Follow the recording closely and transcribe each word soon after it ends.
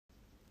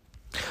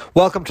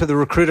Welcome to the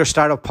Recruiter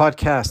Startup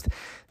Podcast.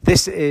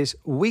 This is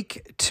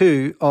week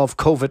 2 of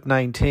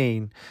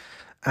COVID-19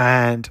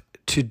 and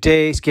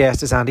today's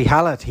guest is Andy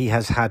Hallett. He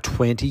has had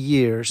 20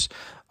 years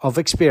of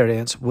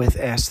experience with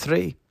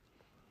S3.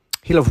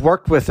 He'll have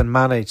worked with and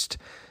managed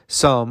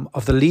some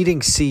of the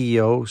leading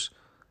CEOs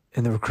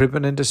in the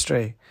recruitment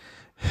industry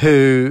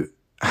who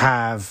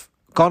have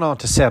gone on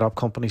to set up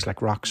companies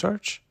like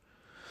RockSearch,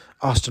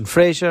 Austin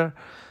Fraser,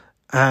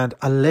 and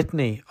a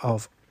litany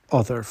of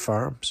other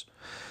firms.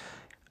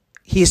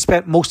 He has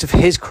spent most of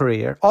his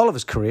career, all of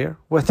his career,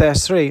 with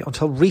S3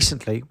 until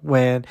recently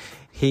when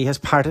he has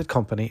parted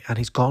company and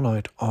he's gone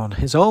out on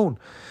his own.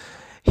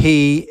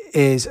 He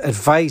is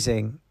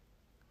advising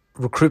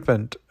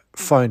recruitment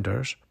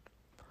founders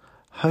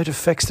how to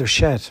fix their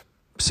shit.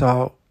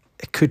 So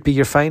it could be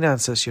your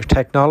finances, your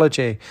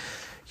technology,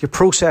 your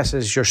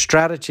processes, your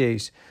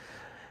strategies.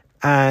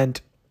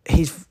 And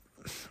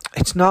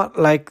it's not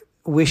like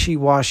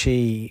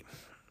wishy-washy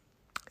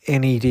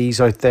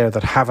NEDs out there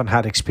that haven't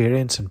had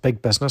experience in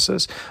big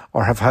businesses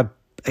or have had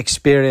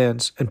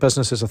experience in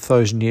businesses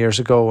 1,000 years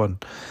ago.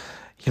 And,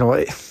 you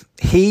know,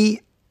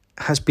 he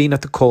has been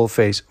at the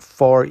coalface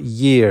for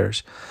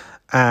years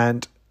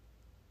and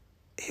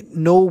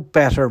no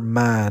better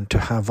man to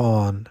have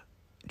on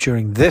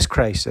during this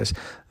crisis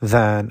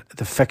than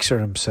the fixer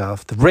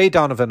himself, the Ray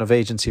Donovan of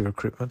agency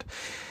recruitment.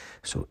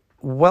 So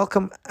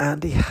welcome,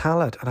 Andy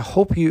Hallett, and I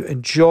hope you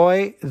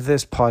enjoy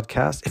this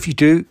podcast. If you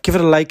do, give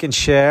it a like and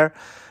share.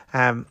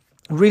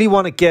 Really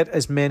want to get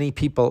as many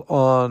people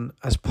on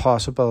as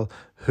possible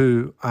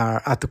who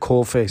are at the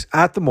coalface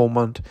at the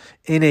moment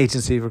in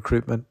agency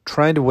recruitment,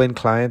 trying to win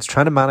clients,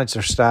 trying to manage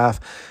their staff,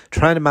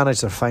 trying to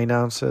manage their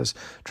finances,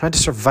 trying to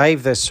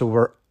survive this so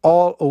we're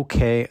all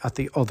okay at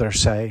the other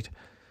side.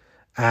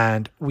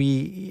 And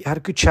we had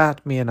a good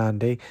chat, me and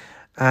Andy,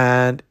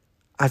 and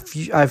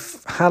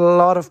I've had a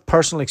lot of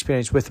personal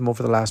experience with him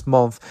over the last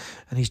month,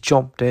 and he's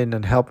jumped in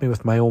and helped me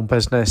with my own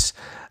business,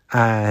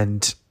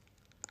 and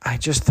I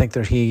just think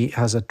that he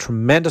has a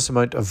tremendous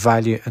amount of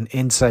value and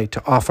insight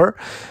to offer.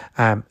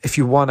 If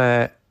you want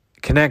to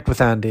connect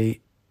with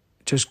Andy,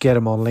 just get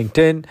him on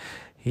LinkedIn.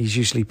 He's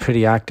usually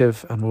pretty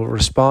active and will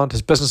respond.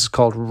 His business is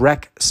called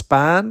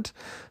RecSpand,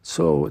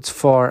 so it's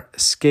for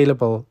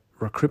scalable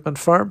recruitment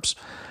firms.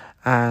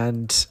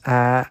 And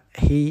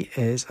he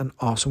is an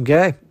awesome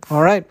guy.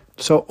 All right,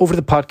 so over to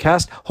the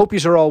podcast. Hope you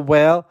are all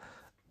well.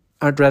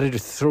 Aren't ready to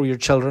throw your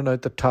children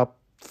out the top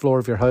floor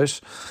of your house.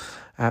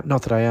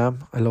 Not that I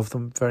am. I love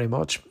them very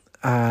much.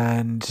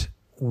 And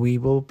we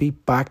will be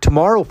back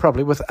tomorrow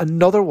probably with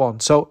another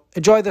one. So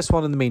enjoy this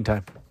one in the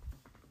meantime.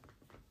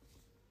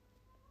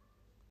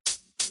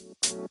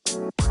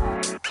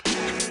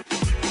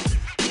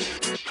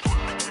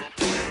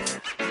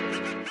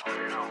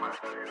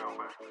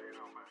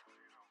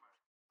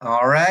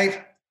 All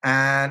right.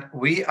 And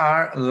we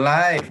are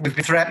live. We've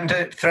been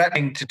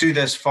threatening to do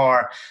this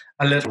for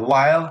a little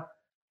while.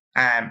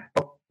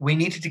 But we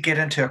needed to get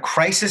into a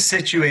crisis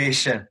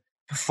situation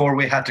before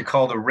we had to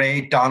call the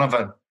Ray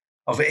Donovan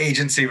of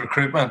agency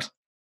recruitment.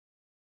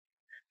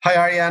 How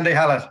are you, Andy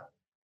Hallett?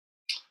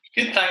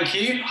 Good, thank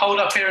you. Hold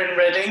up here in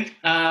Reading.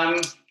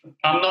 I'm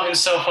not in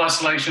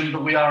self-isolation,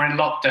 but we are in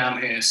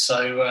lockdown here.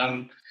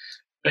 So,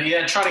 but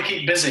yeah, trying to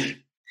keep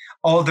busy.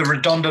 All the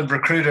redundant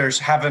recruiters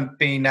haven't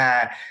been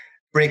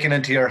breaking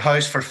into your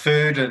house for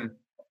food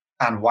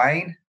and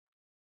wine?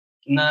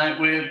 No,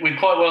 we're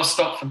quite well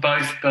stocked for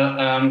both,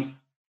 but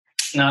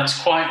no,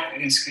 it's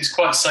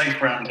quite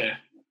safe around here.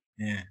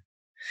 Yeah.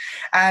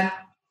 And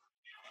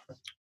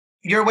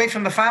you're away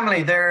from the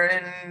family. They're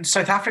in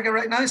South Africa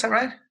right now, is that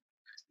right?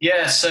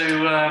 Yeah,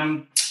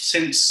 so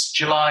since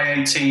July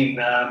 18,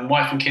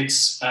 wife and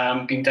kids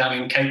been down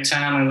in Cape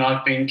Town, and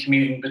I've been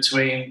commuting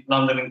between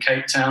London and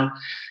Cape Town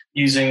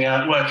using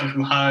working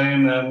from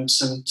home,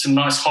 some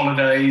nice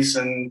holidays,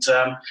 and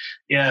so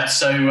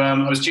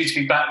I was due to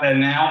be back there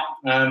now,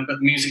 but the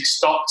music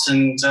stopped,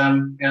 and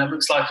it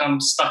looks like I'm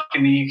stuck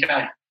in the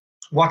UK.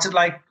 What's it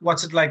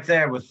like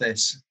there with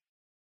this?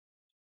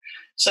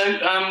 So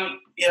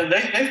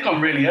they've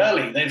gone really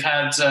early. They've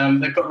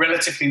got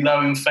relatively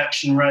low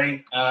infection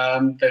rate.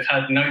 They've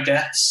had no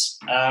deaths,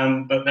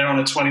 but they're on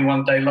a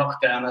 21-day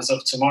lockdown as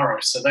of tomorrow.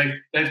 So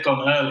they've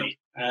gone early,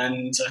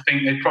 and I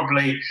think they're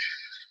probably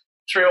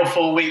 3 or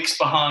 4 weeks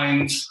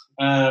behind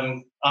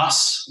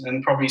us,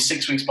 and probably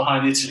 6 weeks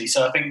behind Italy.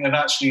 So I think they've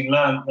actually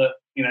learned that,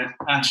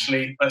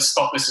 actually let's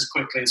stop this as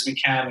quickly as we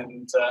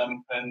can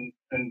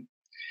and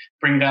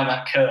bring down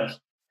that curve.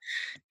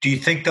 Do you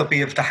think they'll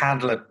be able to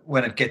handle it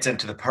when it gets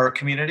into the poor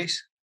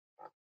communities?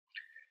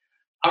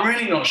 I'm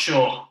really not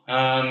sure.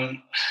 I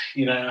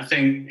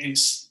think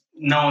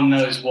no one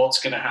knows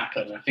what's going to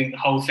happen. I think the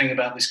whole thing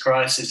about this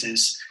crisis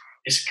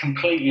is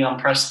completely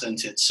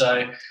unprecedented.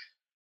 So,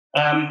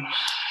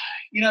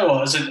 you know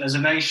what? As a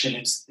nation,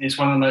 it's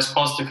one of the most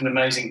positive and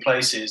amazing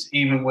places,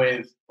 even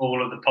with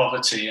all of the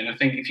poverty. And I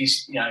think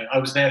I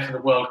was there for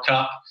the World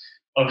Cup.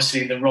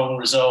 Obviously, the wrong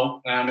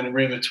result in a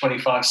room of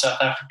 25 South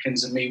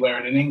Africans and me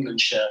wearing an England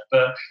shirt.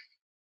 But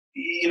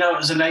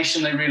as a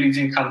nation, they really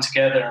do come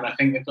together, and I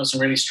think they've got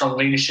some really strong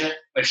leadership.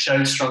 They've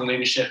shown strong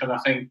leadership, and I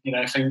think,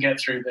 if they can get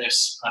through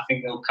this, I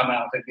think they'll come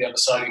out of it the other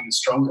side even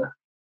stronger.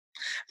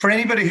 For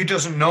anybody who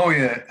doesn't know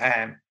you,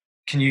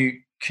 can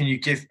you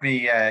give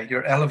me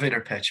your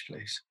elevator pitch,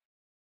 please?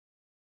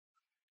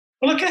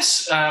 Well, I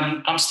guess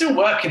I'm still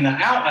working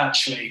that out,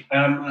 actually,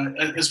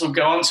 as we'll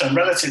go on to. I'm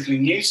relatively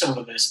new to all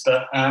of this,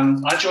 but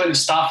I joined the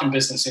staffing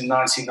business in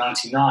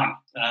 1999.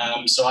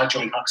 So I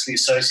joined Huxley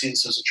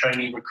Associates as a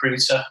trainee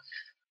recruiter.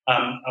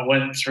 I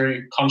went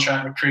through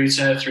contract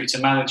recruiter, through to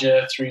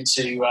manager, through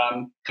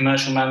to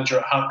commercial manager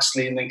at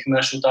Huxley, and then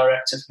commercial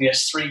director for the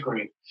S3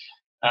 Group.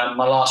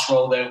 My last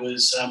role there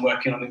was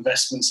working on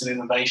investments and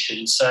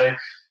innovation. So,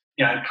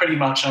 pretty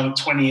much I'm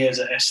 20 years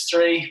at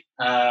S3,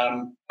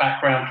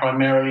 background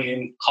primarily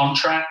in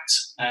contract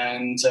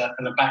and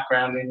a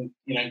background in,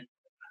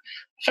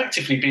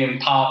 effectively being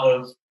part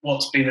of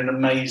what's been an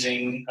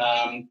amazing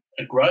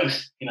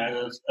growth,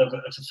 of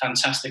a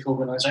fantastic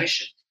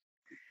organisation.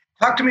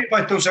 Talk to me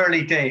about those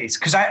early days,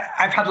 because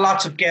I've had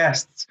lots of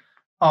guests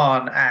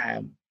on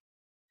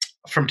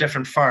from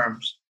different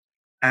firms,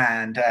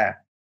 and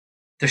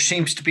there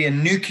seems to be a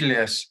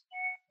nucleus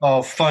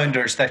of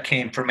founders that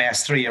came from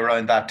S3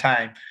 around that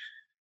time.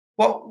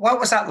 What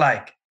was that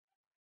like?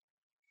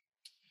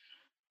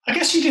 I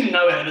guess you didn't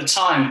know it at the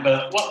time,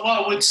 but what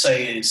I would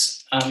say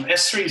is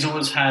S3's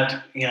always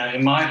had,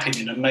 in my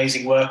opinion,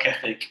 amazing work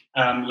ethic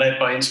led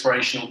by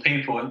inspirational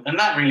people. And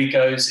that really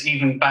goes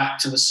even back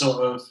to the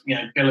sort of,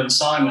 Bill and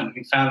Simon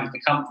who founded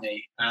the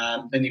company.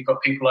 Then you've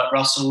got people like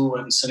Russell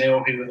and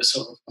Sunil who were the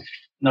sort of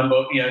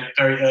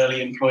very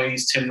early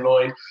employees, Tim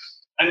Lloyd.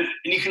 And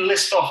you can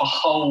list off a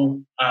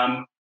whole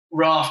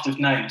raft of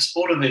names.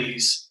 All of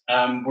these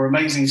were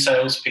amazing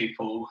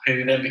salespeople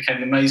who then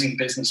became amazing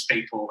business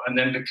people and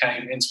then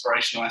became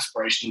inspirational,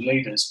 aspirational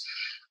leaders.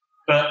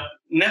 But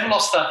never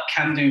lost that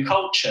can-do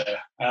culture.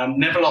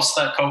 Never lost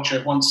that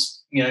culture.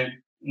 Once the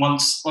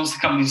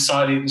company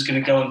decided it was going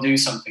to go and do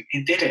something,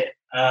 it did it,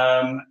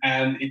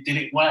 and it did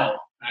it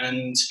well.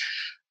 And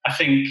I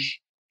think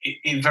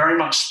it very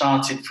much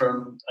started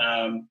from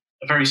a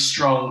very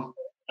strong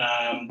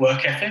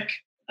work ethic.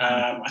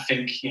 I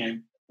think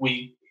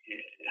we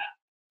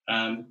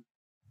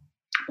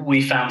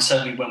found,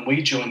 certainly when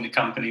we joined the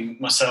company,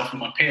 myself and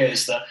my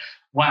peers, that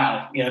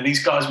wow,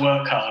 these guys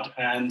work hard,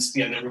 and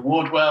they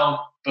reward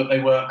well, but they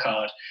work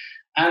hard,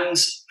 and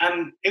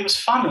it was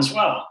fun as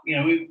well.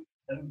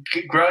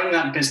 Growing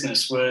that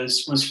business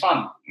was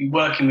fun.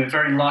 Working with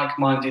very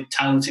like-minded,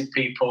 talented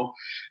people,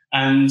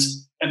 and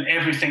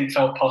everything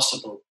felt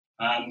possible.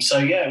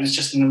 It was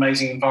just an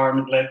amazing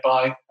environment led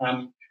by.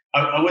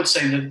 I would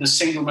say that the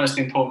single most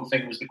important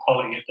thing was the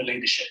quality of the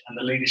leadership, and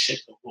the leadership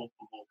that walked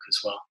the walk as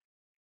well.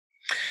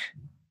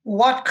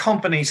 What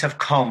companies have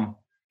come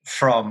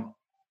from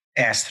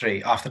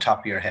S3 off the top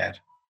of your head,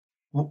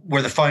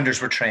 where the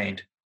founders were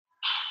trained?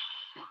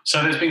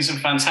 So there's been some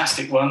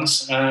fantastic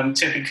ones.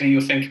 Typically,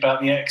 you'll think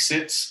about the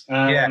exits,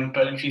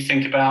 but if you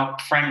think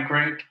about Frank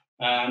Group,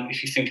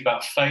 if you think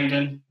about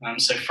Faden,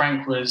 so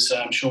Frank was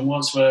Sean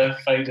Wadsworth,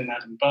 Faden,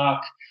 Adam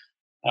Bark.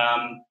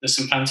 There's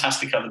some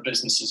fantastic other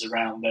businesses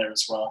around there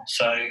as well.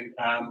 So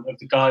of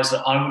the guys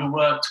that I would have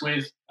worked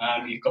with,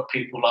 you've got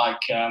people like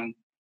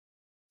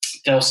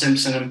Del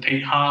Simpson and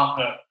Pete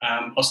Hart at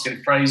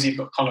Austin Fraser. You've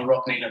got Connor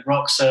Rockney at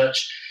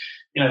RockSearch.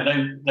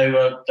 They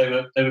were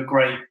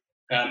great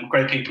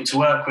people to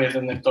work with,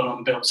 and they've gone on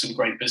and built some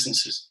great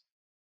businesses.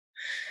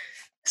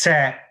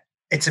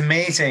 It's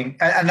amazing,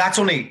 and that's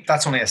only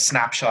a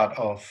snapshot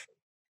of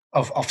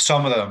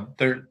some of them.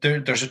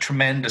 There's a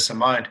tremendous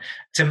amount.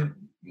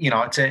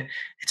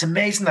 It's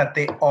amazing that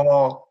they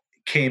all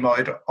came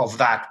out of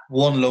that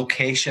one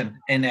location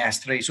in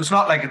S3. So it's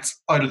not like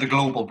it's out of the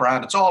global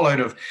brand. It's all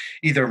out of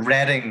either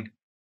Reading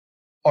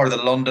or the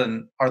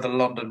London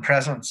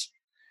presence.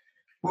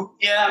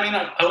 Yeah, I mean,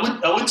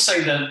 I would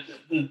say that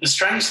the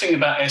strange thing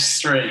about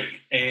S3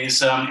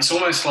 is it's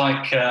almost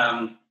like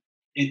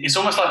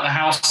the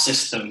house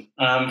system.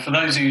 For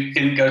those who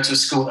didn't go to a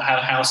school that had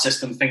a house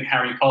system, think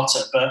Harry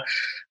Potter. But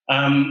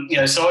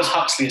so I was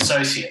Huxley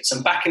Associates,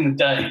 and back in the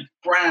day,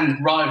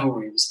 brand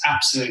rivalry was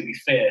absolutely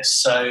fierce.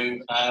 So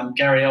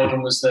Gary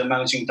Eldon was the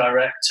managing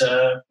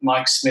director,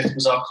 Mike Smith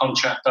was our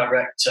contract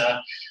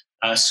director,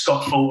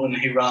 Scott Fulton,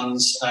 who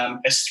runs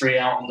S3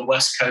 out on the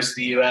west coast of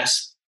the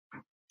US,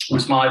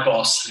 was my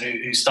boss,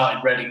 who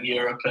started Reading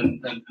Europe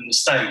and the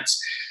States.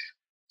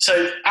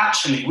 So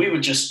actually, we were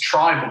just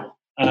tribal,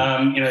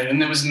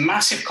 and there was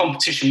massive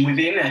competition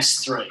within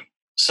S3.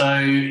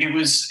 So it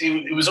was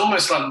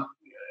almost like,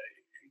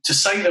 to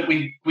say that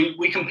we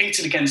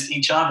competed against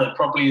each other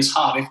probably as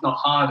hard, if not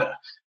harder,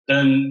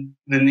 than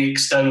the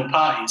external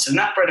parties, and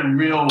that bred a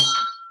real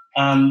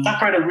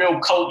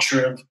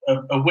culture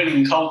of a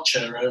winning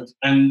culture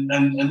and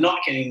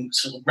not getting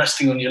sort of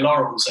resting on your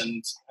laurels,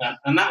 and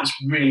that was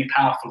really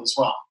powerful as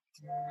well.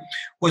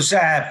 Was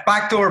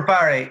Backdoor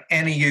Barry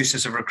any use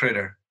as a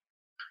recruiter?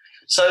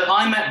 So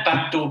I met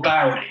Backdoor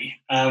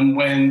Barry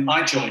when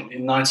I joined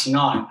in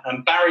 '99,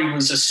 and Barry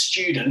was a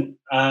student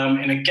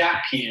in a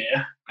gap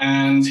year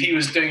and he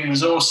was doing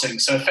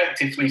resourcing, so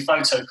effectively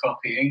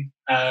photocopying,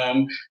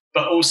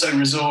 but also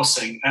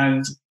resourcing.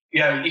 And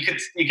you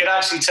could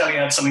actually tell he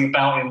had something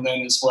about him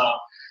then as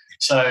well.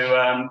 So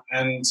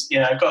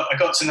I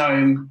got to know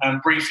him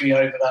briefly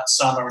over that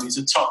summer, and he's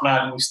a top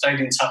lad, and we've stayed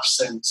in touch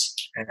since.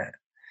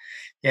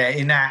 Yeah,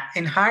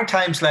 in hard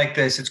times like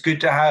this, it's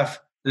good to have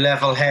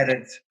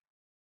level-headed,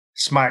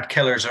 smart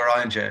killers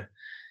around you.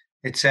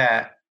 It's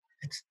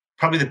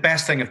probably the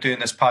best thing of doing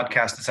this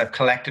podcast is I've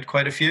collected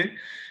quite a few,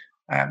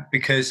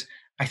 because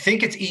I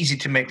think it's easy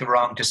to make the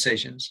wrong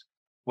decisions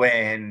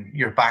when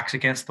your back's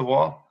against the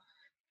wall.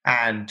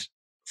 And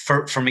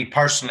for me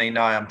personally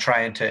now, I'm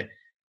trying to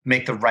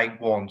make the right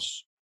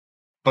ones,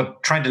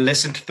 but trying to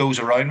listen to those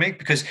around me,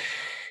 because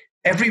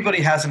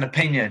everybody has an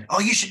opinion. Oh,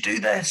 you should do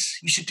this,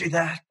 you should do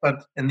that.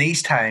 But in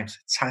these times,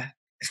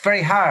 it's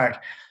very hard.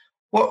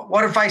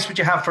 What advice would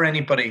you have for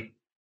anybody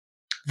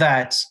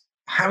that's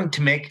having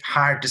to make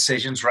hard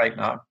decisions right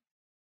now?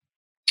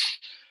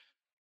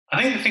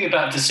 I think the thing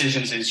about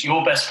decisions is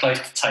you're best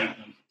placed to take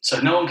them. So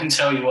no one can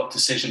tell you what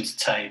decision to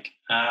take.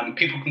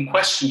 People can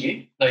question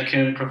you. They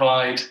can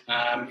provide,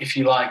 if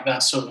you like,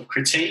 that sort of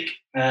critique.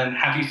 And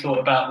have you thought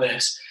about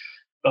this?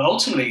 But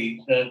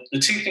ultimately, the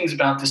two things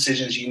about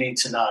decisions you need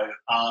to know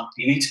are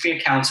you need to be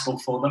accountable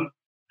for them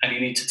and you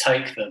need to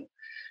take them.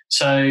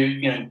 So,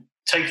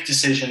 take a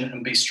decision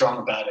and be strong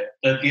about it.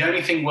 The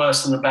only thing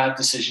worse than a bad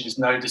decision is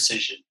no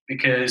decision,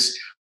 because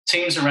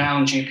teams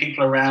around you,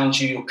 people around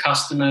you, your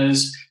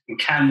customers, your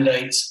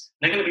candidates,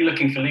 they're going to be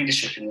looking for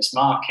leadership in this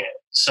market.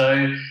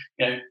 So,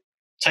 take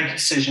a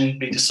decision,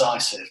 be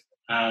decisive,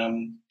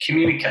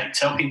 communicate,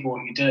 tell people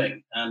what you're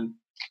doing.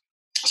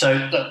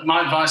 So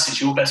my advice is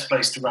you're best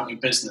placed to run your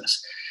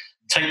business.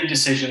 Take the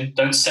decision,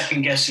 don't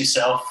second guess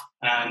yourself,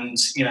 and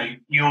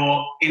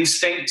your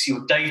instincts,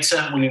 your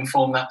data will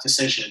inform that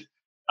decision.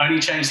 Only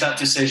change that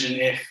decision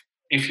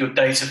if your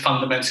data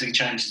fundamentally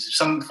changes. If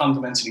something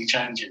fundamentally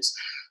changes,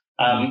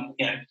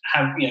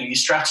 your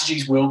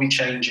strategies will be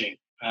changing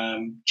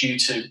due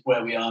to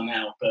where we are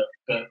now.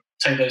 But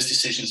take those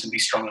decisions and be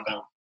strong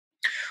about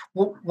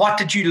them. What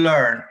did you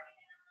learn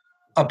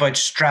about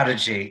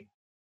strategy?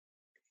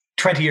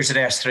 20 years at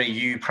S3,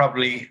 you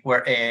probably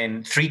were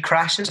in 3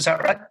 crashes, is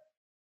that right?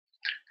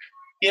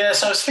 Yeah,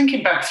 so I was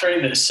thinking back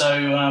through this.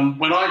 So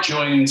when I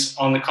joined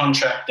on the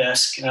contract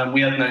desk,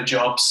 we had no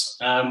jobs.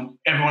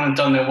 Everyone had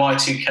done their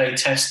Y2K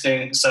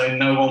testing, so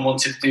no one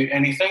wanted to do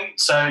anything.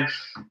 So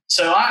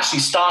I actually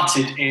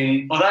started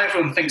although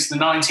everyone thinks the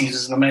 90s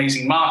is an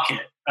amazing market,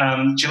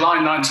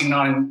 July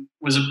 99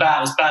 was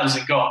about as bad as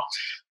it got.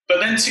 But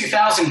then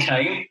 2000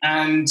 came,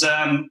 and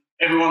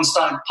everyone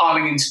started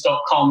piling into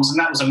dot-coms, and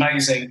that was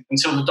amazing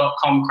until the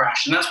dot-com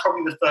crash. And that's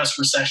probably the first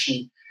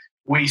recession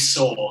we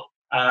saw.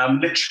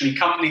 Literally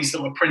companies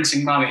that were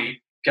printing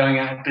money going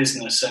out of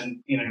business,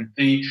 and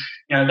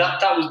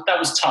that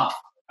was tough.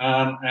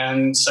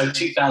 And so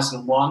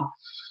 2001,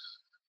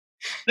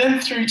 then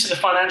through to the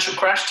financial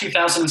crash,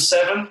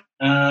 2007.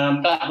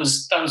 That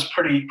was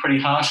pretty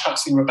harsh.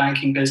 Huxley were a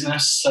banking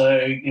business, so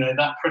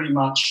that pretty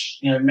much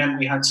meant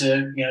we had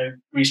to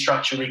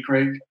restructure,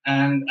 regroup,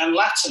 and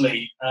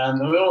latterly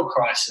the oil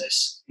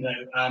crisis.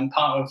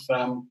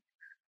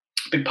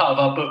 Big part of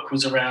our book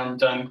was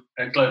around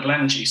global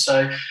energy.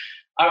 So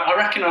I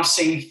reckon I've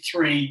seen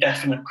 3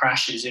 definite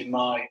crashes in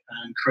my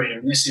career,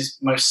 and this is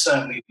most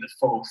certainly the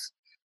 4th.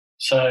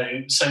 So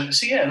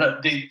yeah.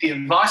 Look, the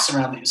advice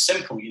around it is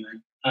simple.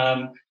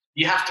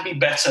 You have to be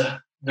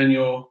better than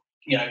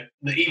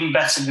even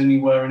better than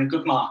you were in a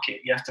good market.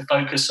 You have to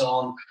focus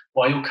on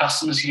why your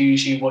customers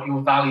use you, what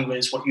your value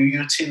is, what your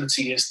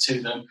utility is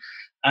to them,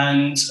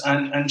 and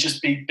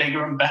just be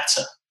bigger and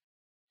better.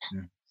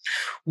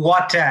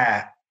 What?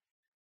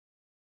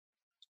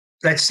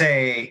 Let's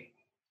say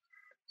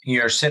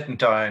you're sitting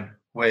down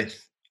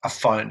with a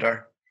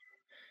founder,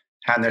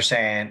 and they're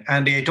saying,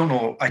 "Andy, I don't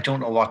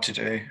know what to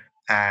do.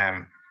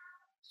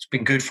 It's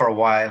been good for a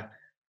while.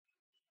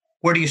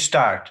 Where do you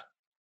start?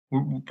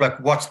 Like,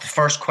 what's the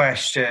first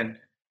question?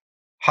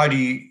 How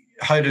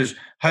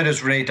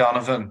does Ray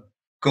Donovan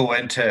go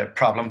into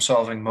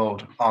problem-solving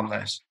mode on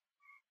this?"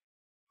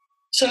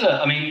 So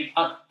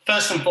look,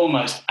 first and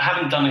foremost, I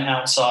haven't done it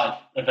outside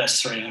of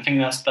S3, and I think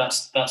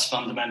that's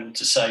fundamental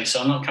to say. So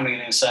I'm not coming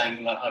in and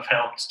saying that I've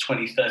helped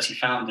 20, 30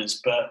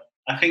 founders, but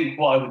I think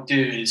what I would do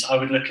is I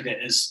would look at it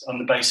as on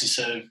the basis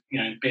of,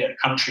 be it a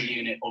country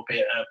unit or be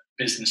it a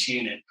business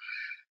unit.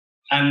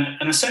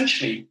 And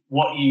essentially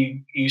what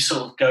you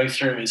sort of go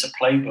through is a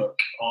playbook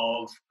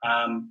of,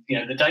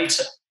 the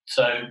data.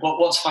 So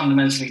what's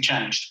fundamentally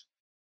changed?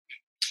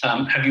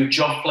 Have your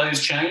job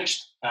flows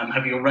changed?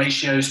 Have your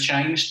ratios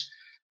changed?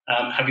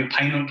 Have your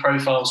payment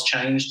profiles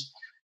changed?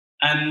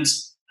 And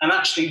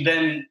actually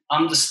then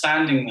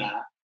understanding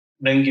that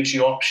then gives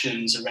you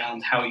options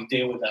around how you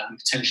deal with that and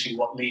potentially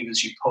what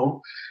levers you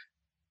pull.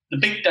 The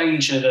big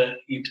danger that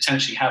you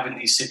potentially have in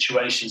these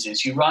situations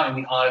is you're right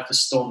in the eye of the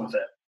storm of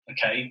it.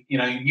 Okay,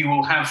 you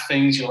will have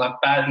things, you'll have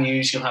bad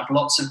news, you'll have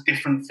lots of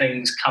different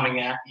things coming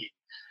at you.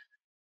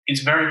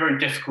 it's very, very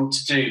difficult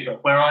to do.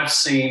 But where I've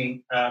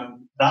seen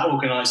that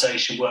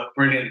organisation work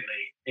brilliantly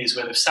is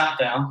where they've sat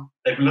down,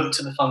 they've looked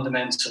at the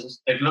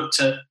fundamentals, they've looked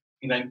at,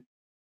 the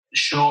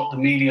short, the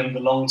medium,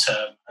 the long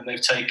term, and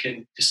they've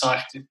taken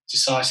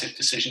decisive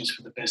decisions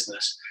for the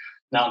business.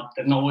 Now,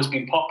 they've not always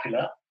been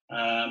popular,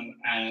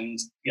 and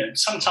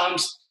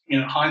sometimes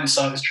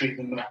hindsight has treated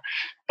them,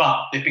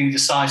 but they've been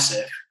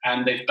decisive,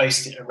 and they've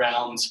based it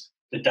around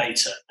the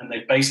data, and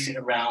they've based it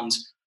around,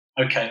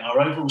 okay, our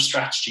overall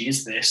strategy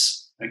is this.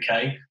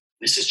 Okay,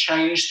 this has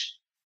changed.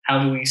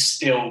 How do we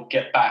still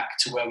get back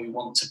to where we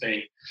want to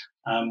be?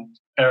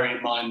 Bearing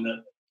in mind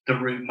that the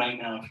route may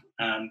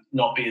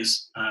not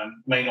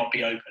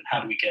be open.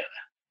 How do we get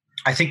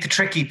there? I think the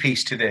tricky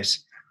piece to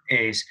this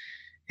is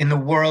in the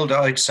world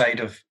outside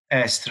of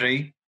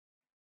S3,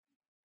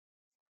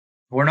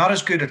 we're not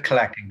as good at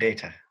collecting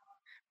data.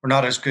 We're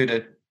not as good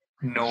at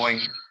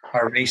knowing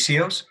our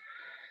ratios.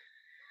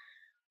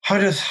 How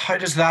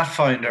does that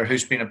founder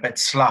who's been a bit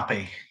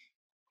sloppy,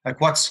 like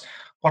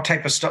what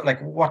type of stuff,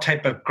 like what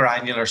type of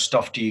granular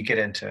stuff do you get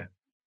into?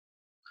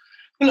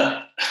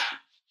 Look,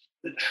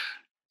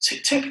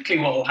 typically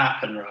what will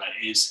happen, right,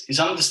 is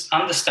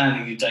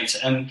understanding your data,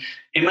 and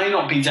it may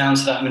not be down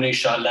to that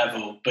minutiae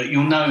level, but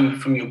you'll know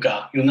from your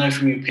gut, you'll know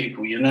from your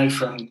people, you'll know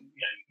from.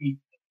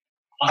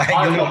 I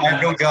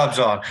have no jobs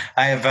on.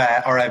 I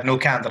have no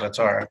candidates.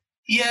 Or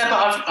yeah,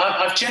 but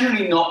I've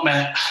generally not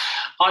met.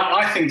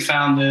 I think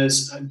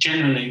founders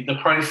generally the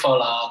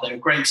profile are they're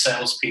great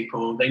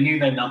salespeople. They knew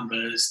their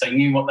numbers. They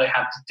knew what they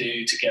had to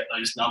do to get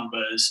those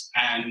numbers,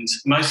 and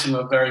most of them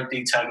are very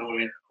detail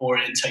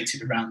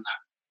orientated around that.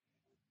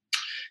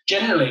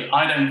 Generally,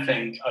 I don't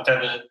think I've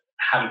ever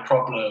had a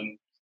problem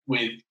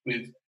with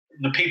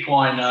the people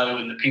I know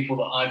and the people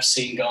that I've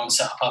seen go and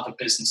set up other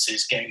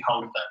businesses getting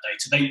hold of that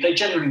data. They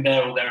generally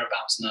there or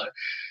thereabouts know.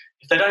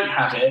 If they don't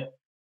have it,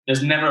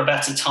 there's never a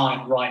better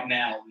time right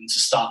now than to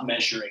start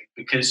measuring,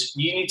 because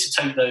you need to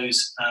take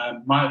those.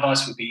 My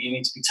advice would be you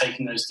need to be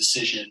taking those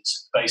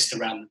decisions based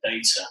around the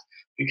data,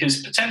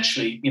 because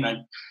potentially,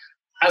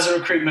 as a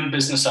recruitment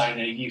business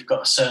owner, you've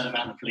got a certain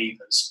amount of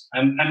levers,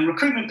 and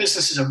recruitment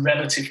businesses are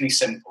relatively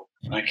simple.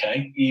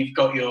 Okay, you've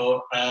got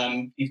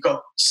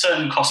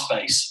certain cost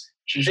base.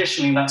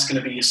 Traditionally, that's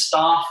going to be your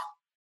staff,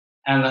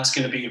 and that's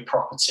going to be your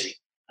property.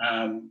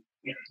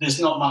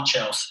 There's not much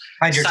else.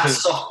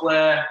 SaaS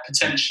software,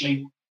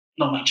 potentially,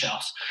 not much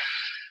else.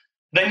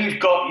 Then you've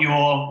got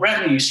your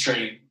revenue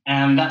stream,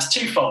 and that's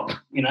twofold.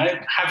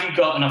 Have you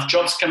got enough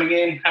jobs coming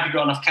in? Have you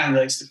got enough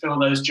candidates to fill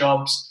those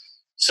jobs?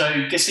 So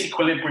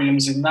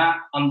disequilibrium's in that,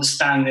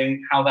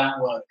 understanding how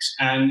that works.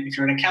 And if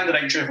you're in a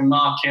candidate-driven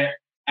market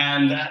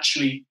and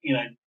actually,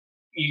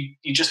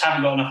 you just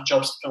haven't got enough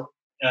jobs to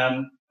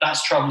fill,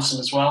 that's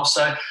troublesome as well.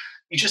 So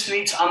you just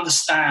need to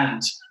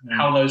understand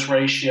how those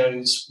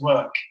ratios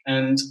work,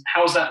 and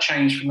how has that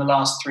changed from the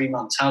last 3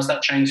 months? How has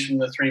that changed from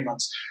the 3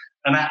 months?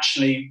 And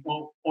actually,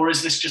 or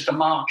is this just a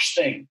March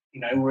thing?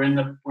 We're in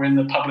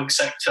the public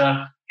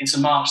sector. It's a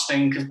March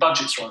thing because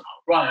budgets are on hold.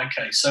 Right,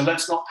 okay, so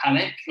let's not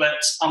panic.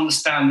 Let's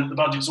understand that the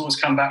budgets always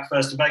come back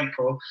 1st of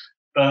April.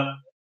 But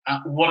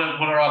what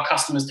are our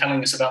customers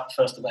telling us about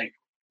the 1st of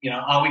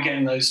April? Are we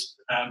getting those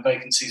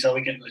vacancies? Are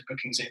we getting those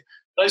bookings in?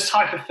 Those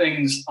type of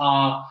things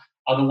are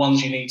the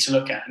ones you need to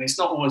look at. And it's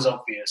not always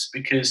obvious,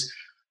 because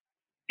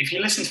if you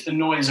listen to the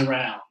noise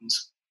around,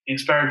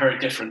 it's very, very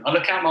different. I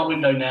look out my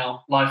window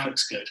now, life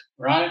looks good,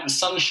 right? The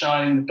sun's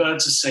shining, the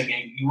birds are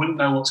singing, you wouldn't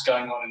know what's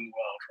going on in the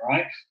world,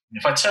 right?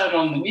 If I turn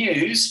on the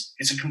news,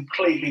 it's a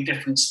completely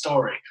different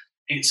story.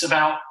 It's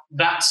about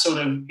that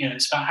sort of,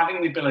 it's about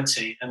having the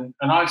ability, and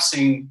I've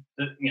seen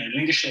that,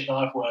 leadership that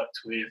I've worked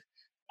with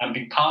and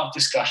been part of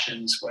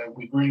discussions where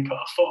we've really put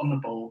our foot on the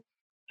ball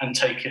and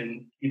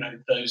taken,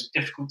 those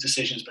difficult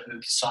decisions, but in a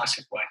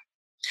decisive way.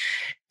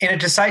 In a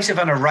decisive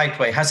and a right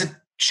way. Has it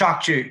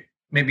shocked you,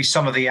 maybe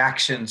some of the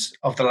actions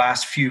of the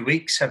last few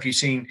weeks? Have you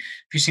seen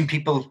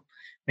people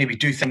maybe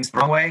do things the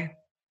wrong way?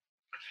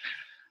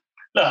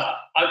 Look,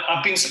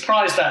 I've been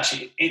surprised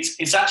actually.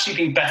 It's actually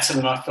been better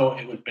than I thought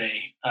it would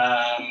be.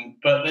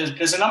 But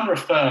there's a number of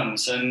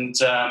firms, and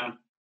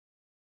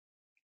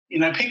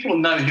people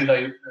know who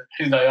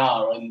they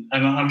are, and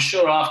I'm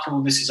sure after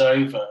all this is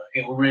over,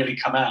 it will really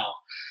come out.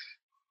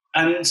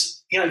 And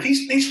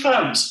these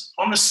firms,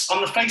 on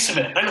the face of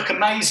it, they look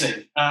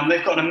amazing.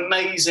 They've got an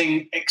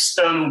amazing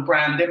external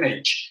brand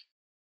image,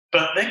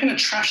 but they're going to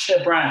trash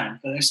their brand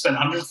that they've spent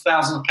hundreds of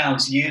thousands of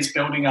pounds, years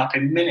building up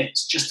in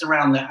minutes just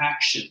around their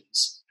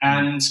actions.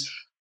 And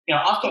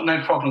I've got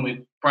no problem with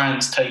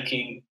brands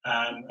taking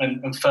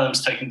and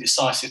firms taking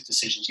decisive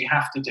decisions. You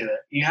have to do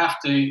it. You have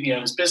to,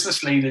 as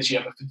business leaders, you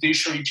have a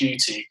fiduciary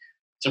duty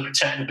to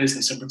protect the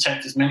business and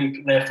protect as many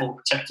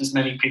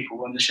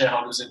people and the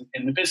shareholders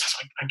in the business.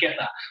 I get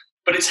that.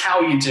 But it's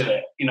how you do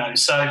it,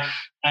 so,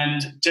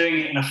 and doing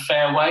it in a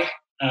fair way,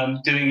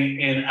 doing it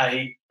in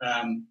a,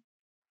 an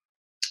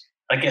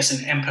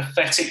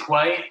empathetic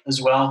way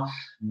as well.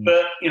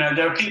 But,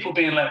 there are people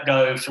being let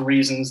go for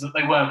reasons that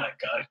they weren't let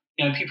go.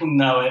 People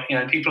know it.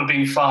 People are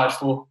being fired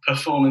for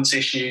performance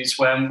issues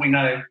when we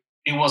know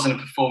it wasn't a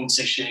performance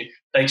issue.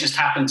 They just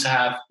happen to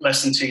have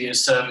less than 2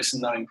 years service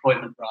and no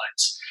employment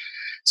rights.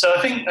 So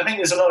I think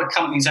there's a lot of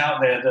companies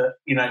out there that,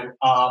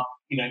 are,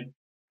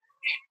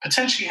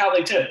 potentially how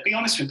they do it. Be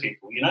honest with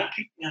people,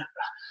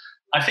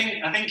 I think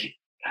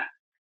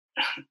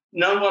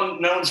no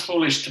one's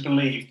foolish to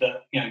believe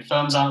that,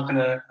 firms aren't going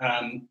to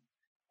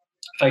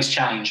face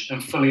challenge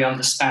and fully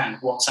understand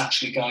what's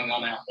actually going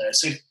on out there.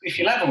 So if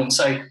you level and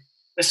say,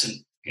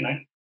 listen,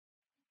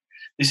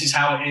 this is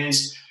how it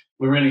is,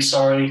 we're really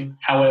sorry,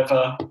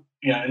 however,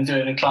 and do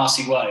it in a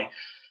classy way,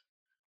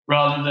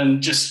 rather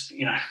than just,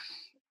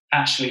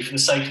 actually for the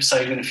sake of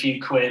saving a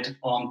few quid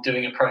on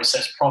doing a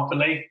process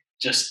properly,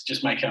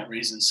 just make up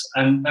reasons.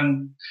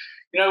 And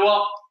you know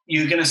what?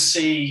 You're going to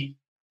see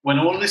when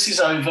all this is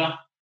over,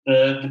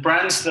 the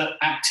brands that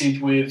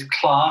acted with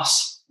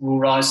class will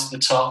rise to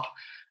the top,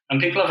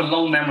 and people have a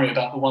long memory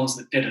about the ones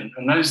that didn't.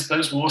 And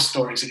those war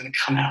stories are going to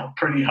come out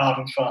pretty hard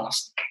and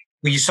fast.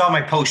 Well, you saw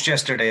my post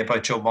yesterday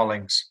about Joe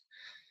Mullings.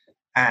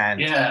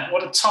 And yeah,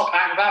 what a top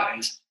act that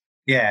is.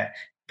 Yeah.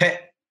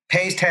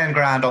 Pays 10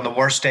 grand on the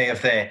worst day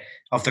of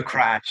the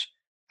crash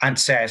and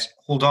says,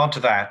 hold on to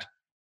that.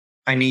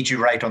 I need you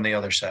right on the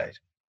other side.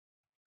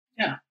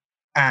 Yeah.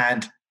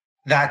 And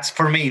that's,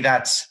 for me,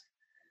 that's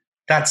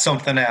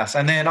something else.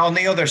 And then on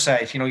the other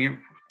side, you're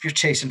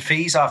chasing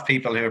fees off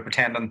people who are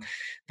pretending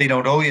they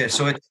don't owe you.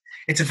 So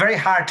it's a very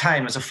hard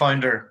time as a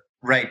founder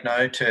right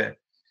now to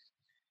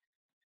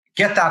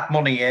get that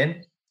money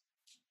in,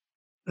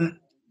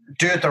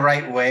 do it the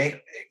right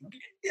way.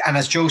 And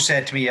as Joe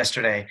said to me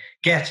yesterday,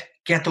 get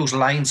those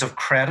lines of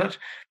credit,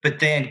 but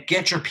then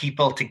get your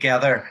people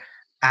together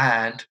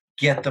and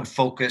get them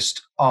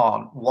focused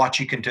on what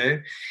you can do.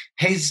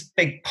 His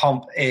big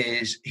pump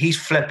is he's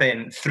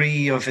flipping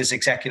 3 of his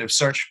executive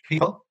search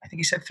people, I think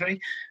he said 3,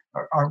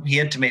 or he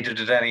intimated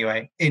it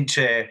anyway,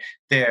 into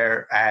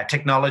their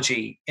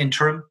technology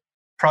interim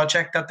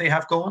project that they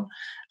have going.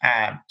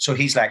 So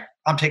he's like,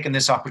 I'm taking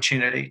this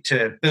opportunity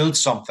to build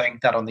something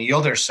that on the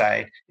other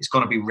side is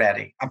going to be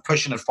ready. I'm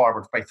pushing it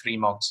forward by 3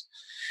 months.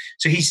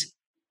 So he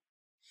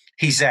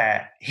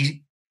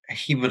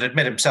would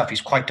admit himself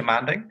he's quite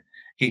demanding.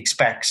 He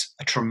expects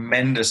a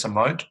tremendous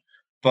amount,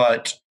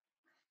 but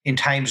in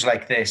times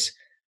like this,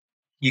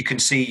 you can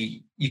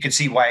see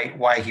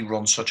why he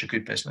runs such a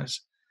good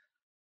business.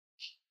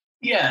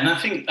 Yeah, and I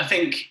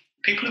think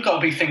people have got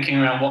to be thinking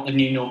around what the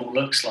new normal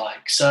looks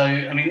like. So,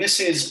 I mean, this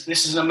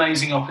is an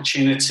amazing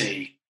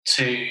opportunity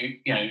to,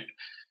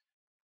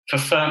 for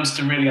firms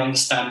to really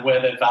understand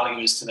where their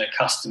value is to their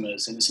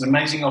customers. And it's an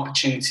amazing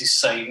opportunity to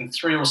say in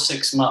 3 or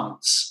 6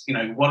 months,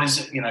 what is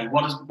it,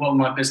 what will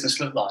my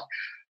business look like?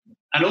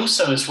 And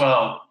also as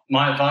well,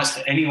 my advice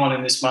to anyone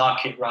in this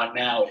market right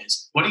now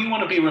is, what do you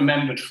want to be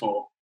remembered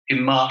for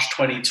in March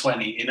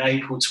 2020, in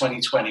April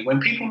 2020? When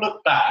people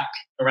look back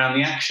around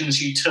the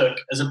actions you took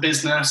as a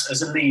business,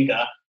 as a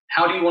leader,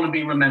 how do you want to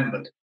be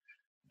remembered?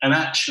 And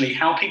actually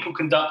how people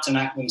conduct and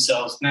act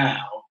themselves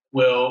now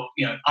will,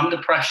 under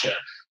pressure,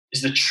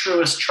 is the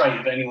truest trait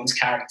of anyone's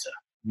character.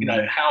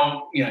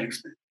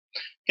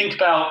 Think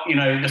about,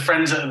 the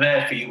friends that are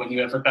there for you when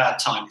you have a bad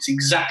time. It's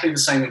exactly the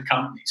same with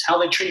companies. How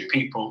they treat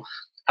people,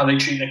 how they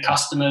treat their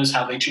customers,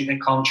 how they treat their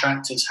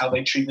contractors, how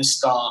they treat their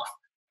staff.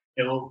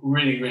 It will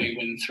really, really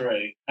win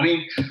through. I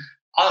mean,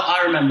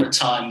 I remember a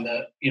time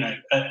that,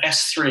 at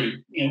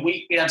S3,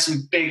 we had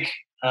some big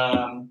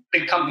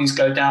companies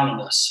go down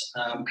on us,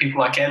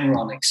 people like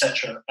Enron,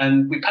 etc.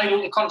 And we paid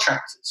all the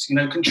contractors,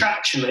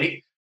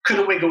 contractually, could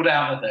have wiggled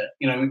out of it.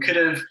 We could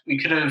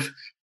have,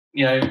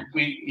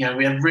 we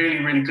had really,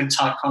 really good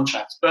tight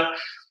contracts. But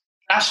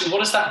actually, what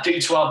does that do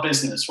to our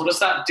business? What does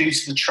that do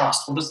to the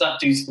trust? What does that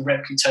do to the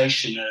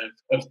reputation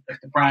of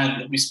the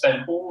brand that we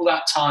spent all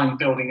that time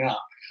building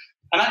up?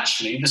 And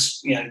actually,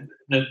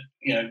 the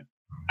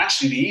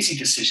easy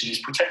decision is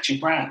protect your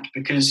brand,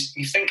 because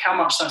you think how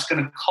much that's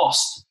going to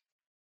cost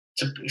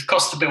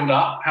to build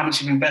up, how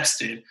much you've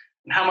invested,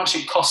 and how much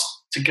it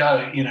costs to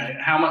go.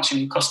 How much it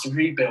would cost to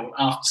rebuild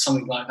after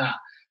something like that.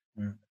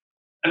 Mm.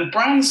 And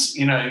brands,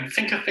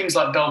 think of things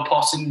like Bell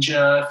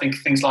Pottinger, think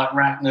of things like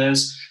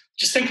Ratner's.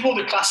 Just think of all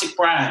the classic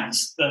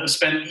brands that have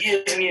spent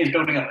years and years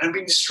building up and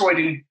been destroyed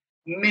in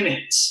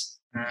minutes,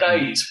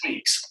 days,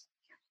 weeks.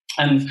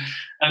 And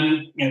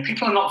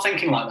people are not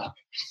thinking like that.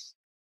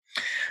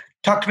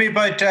 Talk to me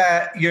about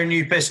your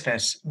new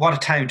business. What a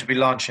time to be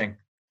launching.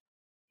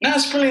 No,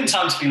 it's a brilliant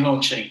time to be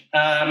launching.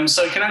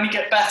 So it can only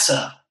get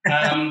better.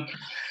 I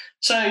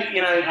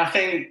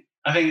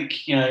think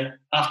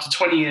after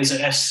 20 years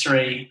at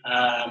S3,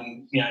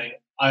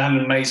 I had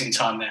an amazing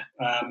time there.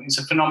 It's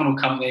a phenomenal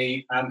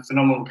company,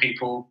 phenomenal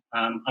people.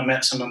 I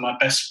met some of my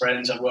best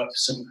friends. I worked with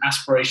some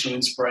aspirational,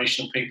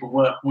 inspirational people,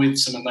 worked with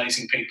some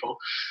amazing people.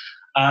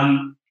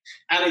 And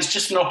it's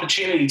just an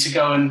opportunity to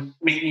go and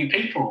meet new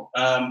people,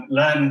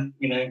 learn,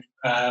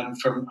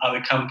 from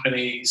other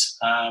companies,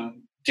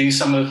 do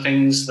some of the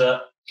things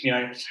that,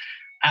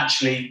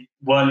 actually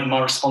weren't in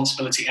my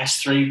responsibility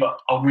S3, but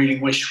I really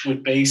wish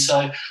would be.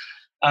 So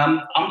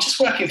I'm just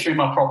working through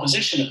my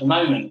proposition at the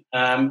moment.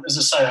 As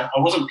I say, I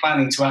wasn't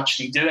planning to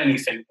actually do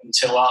anything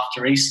until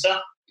after Easter.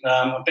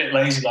 a bit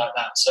lazy like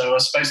that. So I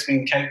was supposed to be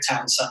in Cape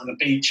Town, sat on the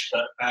beach,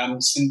 but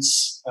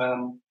since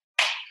I'm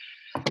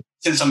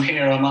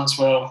here, I might as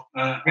well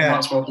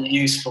be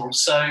useful.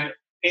 So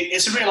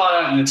it's a real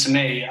eye opener to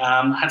me.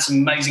 Had some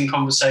amazing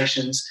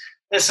conversations.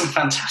 There's some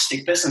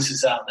fantastic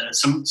businesses out there.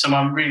 Some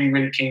I'm really,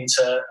 really keen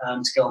to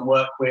go and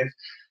work with.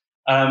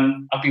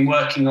 I've been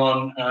working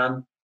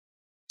on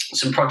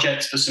some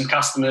projects for some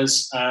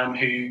customers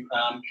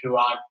who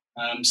I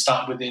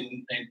started with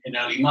in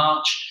early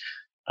March.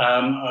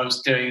 I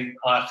was doing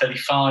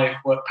IR35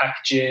 work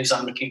packages.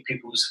 I'm looking at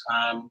people's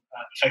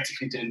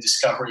effectively doing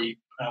discovery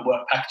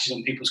work packages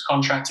on people's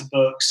contractor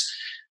books.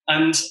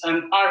 And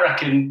I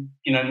reckon,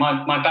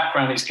 my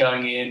background is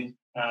going in,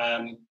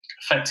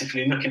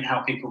 effectively looking at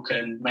how people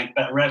can make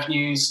better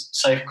revenues,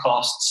 save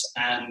costs,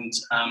 and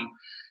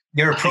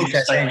you're a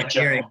process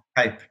engineering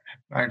type,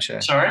 aren't you?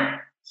 Sorry?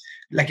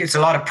 Like, it's a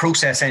lot of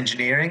process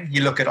engineering.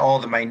 You look at all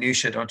the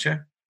minutiae, don't you?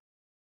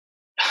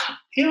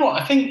 You know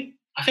what? I think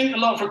a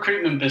lot of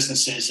recruitment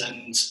businesses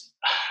and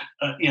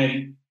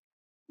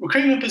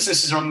recruitment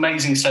businesses are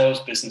amazing sales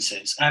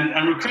businesses,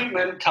 and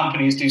recruitment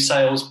companies do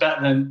sales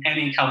better than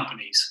any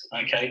companies.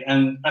 Okay,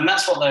 and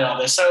that's what they are.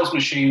 They're sales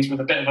machines with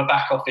a bit of a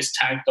back office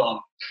tagged on.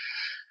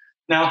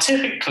 Now,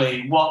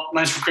 typically, what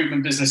most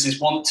recruitment businesses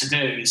want to do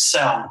is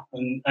sell,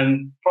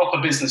 and proper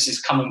businesses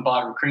come and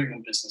buy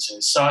recruitment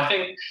businesses. So I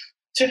think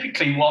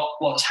typically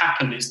what's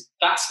happened is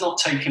that's not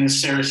taken as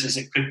serious as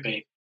it could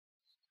be.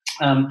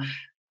 And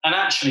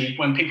actually,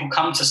 when people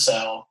come to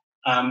sell,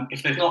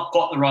 if they've not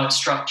got the right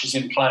structures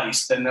in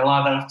place, then they'll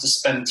either have to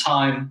spend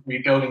time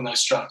rebuilding those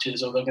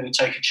structures, or they're going to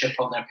take a chip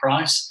on their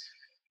price.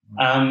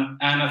 And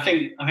I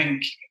think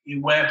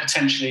where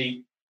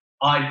potentially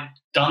I'd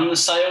done the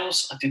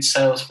sales, I did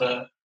sales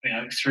for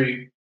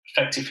through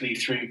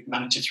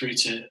manager through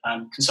to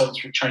consultant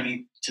through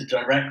trainee to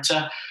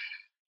director.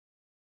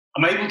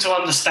 I'm able to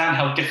understand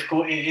how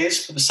difficult it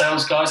is for the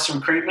sales guys to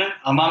recruitment.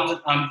 And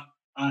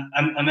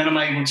then I'm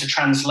able to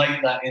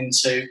translate that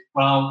into,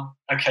 well,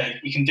 okay,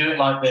 you can do it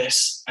like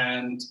this,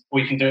 or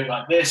you can do it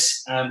like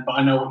this, but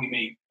I know what you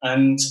mean.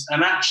 And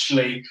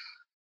actually,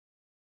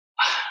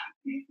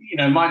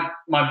 my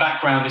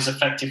background is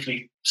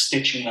effectively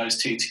stitching those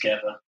two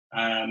together,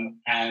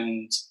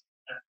 and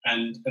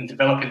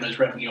developing those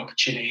revenue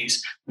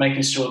opportunities,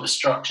 making sure the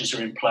structures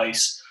are in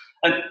place,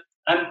 and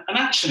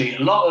actually a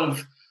lot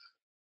of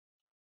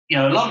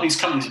these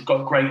companies have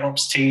got great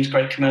ops teams,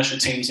 great commercial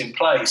teams in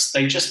place.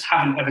 They just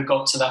haven't ever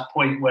got to that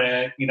point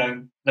where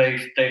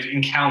they've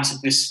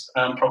encountered this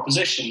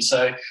proposition.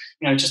 So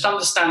just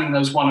understanding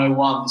those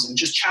 101s and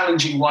just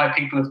challenging why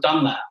people have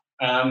done that.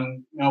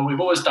 We've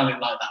always done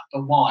it like that,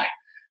 but why?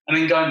 And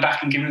then going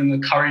back and giving them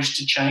the courage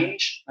to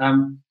change.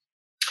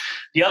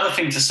 The other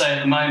thing to say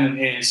at the moment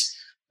is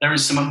there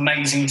is some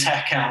amazing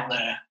tech out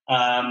there.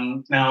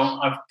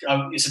 Now,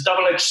 it's a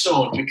double-edged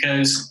sword,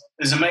 because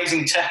there's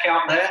amazing tech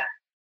out there,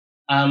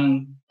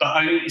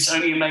 but it's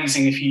only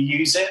amazing if you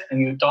use it and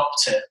you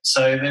adopt it.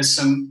 So there's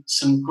some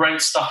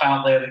great stuff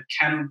out there that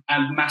can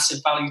add massive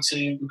value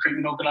to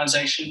recruitment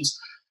organisations.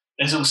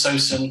 There's also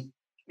some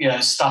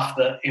stuff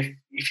that if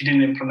you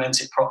didn't implement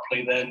it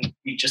properly, then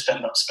you just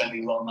end up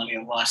spending a lot of money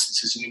on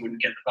licenses and you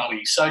wouldn't get the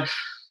value. So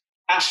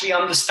actually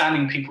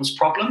understanding people's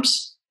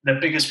problems, their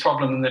biggest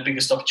problem and their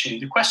biggest opportunity.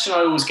 The question I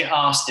always get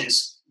asked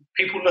is,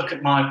 people look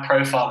at my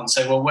profile and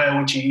say, well, where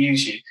would you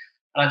use you?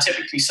 And I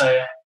typically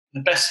say,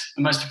 the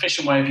most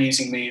efficient way of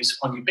using me is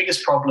on your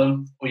biggest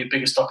problem or your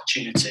biggest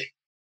opportunity.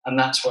 And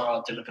that's where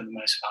I'll deliver the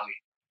most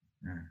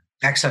value.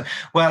 Excellent.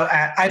 Well,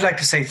 I'd like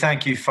to say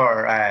thank you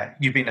for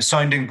you being a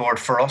sounding board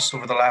for us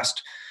over the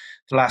last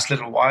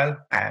little while.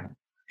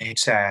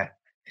 It's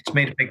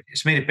made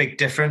a big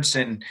difference,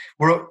 and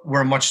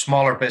we're a much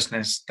smaller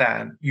business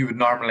than you would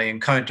normally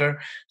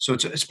encounter. So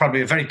it's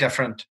probably a very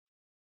different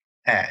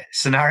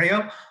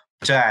scenario.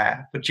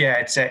 But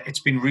yeah,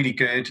 it's been really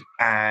good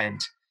and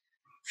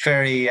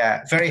very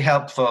very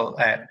helpful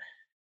at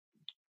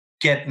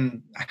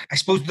getting, I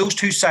suppose, those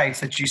two sides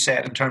that you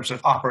said in terms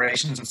of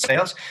operations and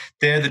sales.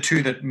 They're the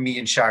two that me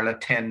and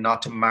Charlotte tend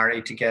not to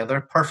marry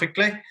together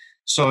perfectly.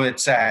 So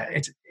it's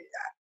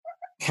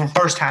from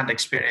first-hand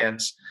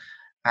experience.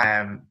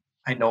 I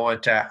know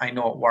it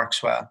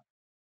works well.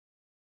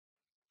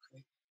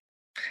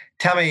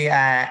 Tell me,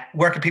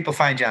 where can people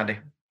find you, Andy?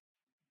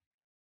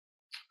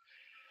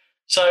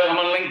 So I'm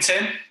on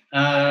LinkedIn.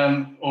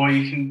 Or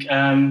you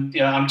can,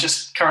 I'm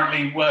just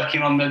currently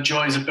working on the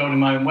joys of building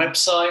my own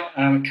website.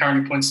 It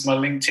currently points to my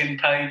LinkedIn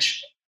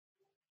page,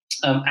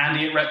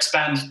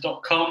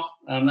 andy@rexband.com.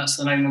 That's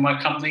the name of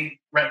my company,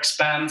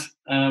 Rexband,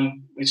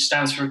 which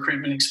stands for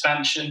Recruitment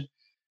Expansion.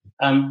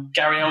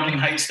 Gary Olding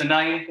hates the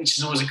name, which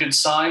is always a good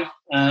sign.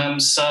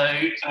 That's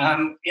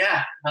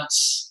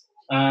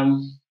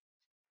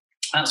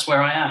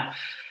where I am.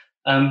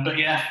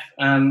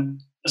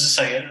 As I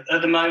say,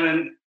 at the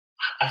moment,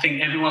 I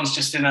think everyone's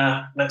just in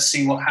a let's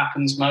see what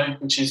happens mode,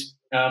 which is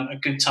a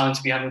good time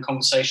to be having a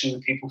conversation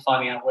with people,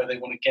 finding out where they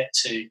want to get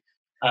to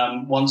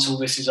once all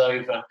this is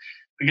over.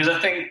 Because I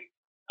think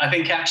I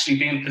think actually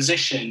being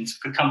positioned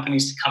for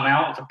companies to come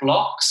out of the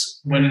blocks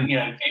when,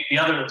 the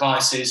other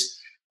advice is,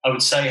 I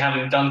would say,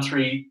 having done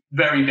 3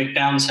 very big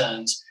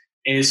downturns,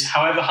 is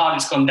however hard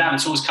it's gone down,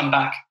 it's always come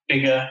back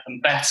bigger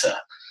and better.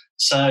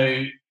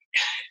 So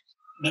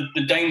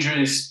the danger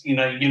is,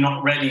 you're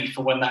not ready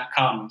for when that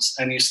comes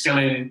and you're still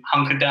in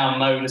hunker down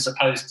mode as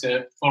opposed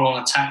to full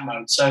on attack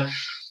mode. So,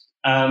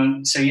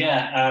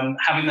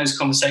 having those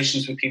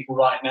conversations with people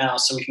right now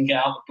so we can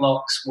get out the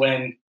blocks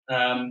when,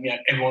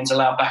 everyone's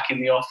allowed back in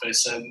the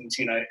office and,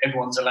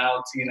 everyone's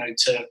allowed, to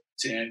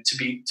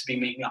be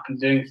meeting up and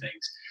doing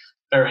things.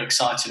 Very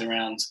excited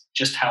around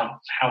just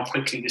how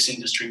quickly this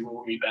industry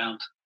will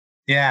rebound.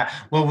 Yeah,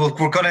 well,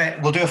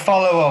 we'll do a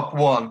follow-up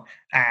one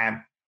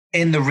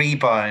in the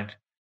rebound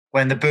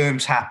when the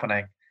boom's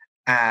happening,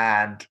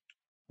 and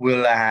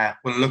we'll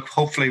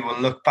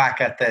look back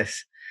at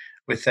this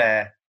with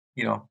that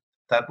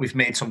we've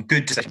made some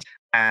good decisions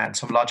and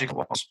some logical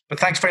ones. But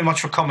thanks very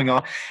much for coming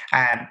on,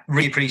 and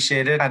really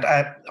appreciate it, and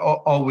I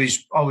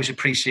always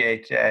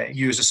appreciate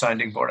you as a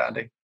sounding board,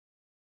 Andy.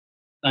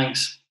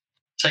 Thanks.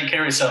 Take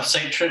care of yourself.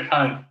 Safe trip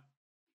home.